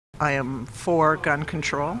I am for gun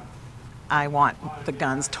control. I want the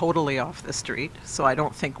guns totally off the street, so I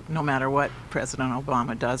don't think no matter what President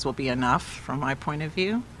Obama does will be enough from my point of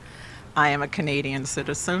view. I am a Canadian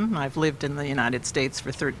citizen. I've lived in the United States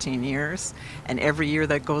for 13 years, and every year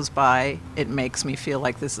that goes by, it makes me feel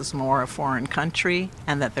like this is more a foreign country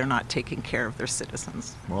and that they're not taking care of their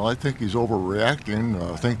citizens. Well, I think he's overreacting.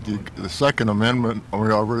 I think the Second Amendment, I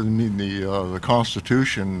really mean the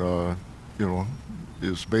Constitution,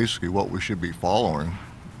 is basically what we should be following.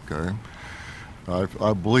 Okay,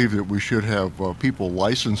 I believe that we should have people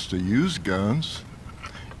licensed to use guns,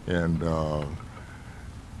 and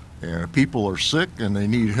if people are sick and they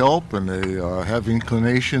need help and they have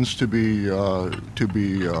inclinations to be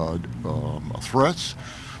threats,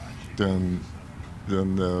 then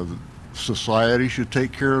society should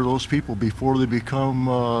take care of those people before they become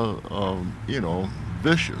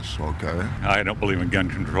vicious. Okay. I don't believe in gun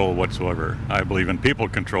control whatsoever. I believe in people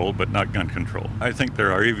control, but not gun control. I think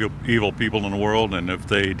there are evil people in the world, and if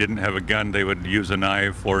they didn't have a gun, they would use a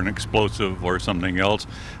knife or an explosive or something else.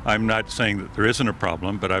 I'm not saying that there isn't a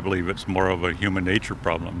problem, but I believe it's more of a human nature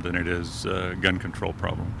problem than it is a gun control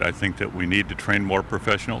problem. I think that we need to train more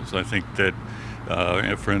professionals. I think that,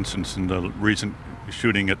 for instance, in the recent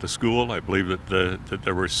shooting at the school, I believe that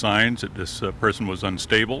there were signs that this person was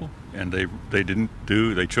unstable, and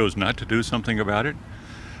they chose not to do something about it.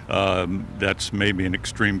 That's maybe an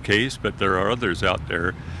extreme case, but there are others out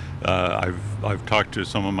there. I've talked to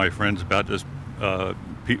some of my friends about this,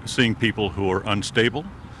 seeing people who are unstable,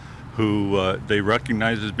 who they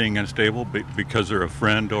recognize as being unstable because they're a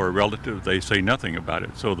friend or a relative. They say nothing about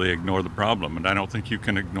it, so they ignore the problem, and I don't think you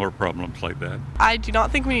can ignore problems like that. I do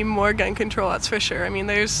not think we need more gun control, that's for sure. I mean,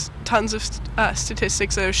 there's tons of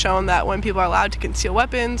statistics that have shown that when people are allowed to conceal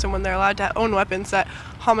weapons and when they're allowed to own weapons, that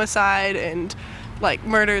homicide and like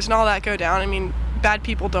murders and all that go down. I mean, bad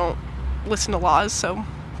people don't listen to laws, so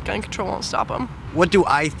gun control won't stop them. What do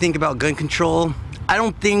I think about gun control? I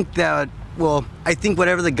don't think that, well, I think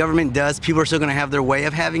whatever the government does, people are still going to have their way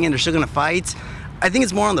of having it. They're still going to fight. I think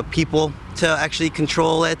it's more on the people to actually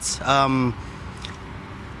control it. I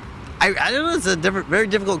don't know, it's a very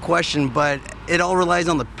difficult question, but it all relies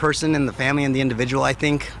on the person and the family and the individual, I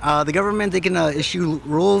think. The government, they can issue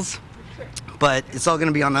rules, but it's all going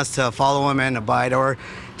to be on us to follow them and abide or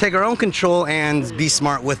take our own control and be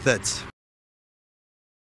smart with it.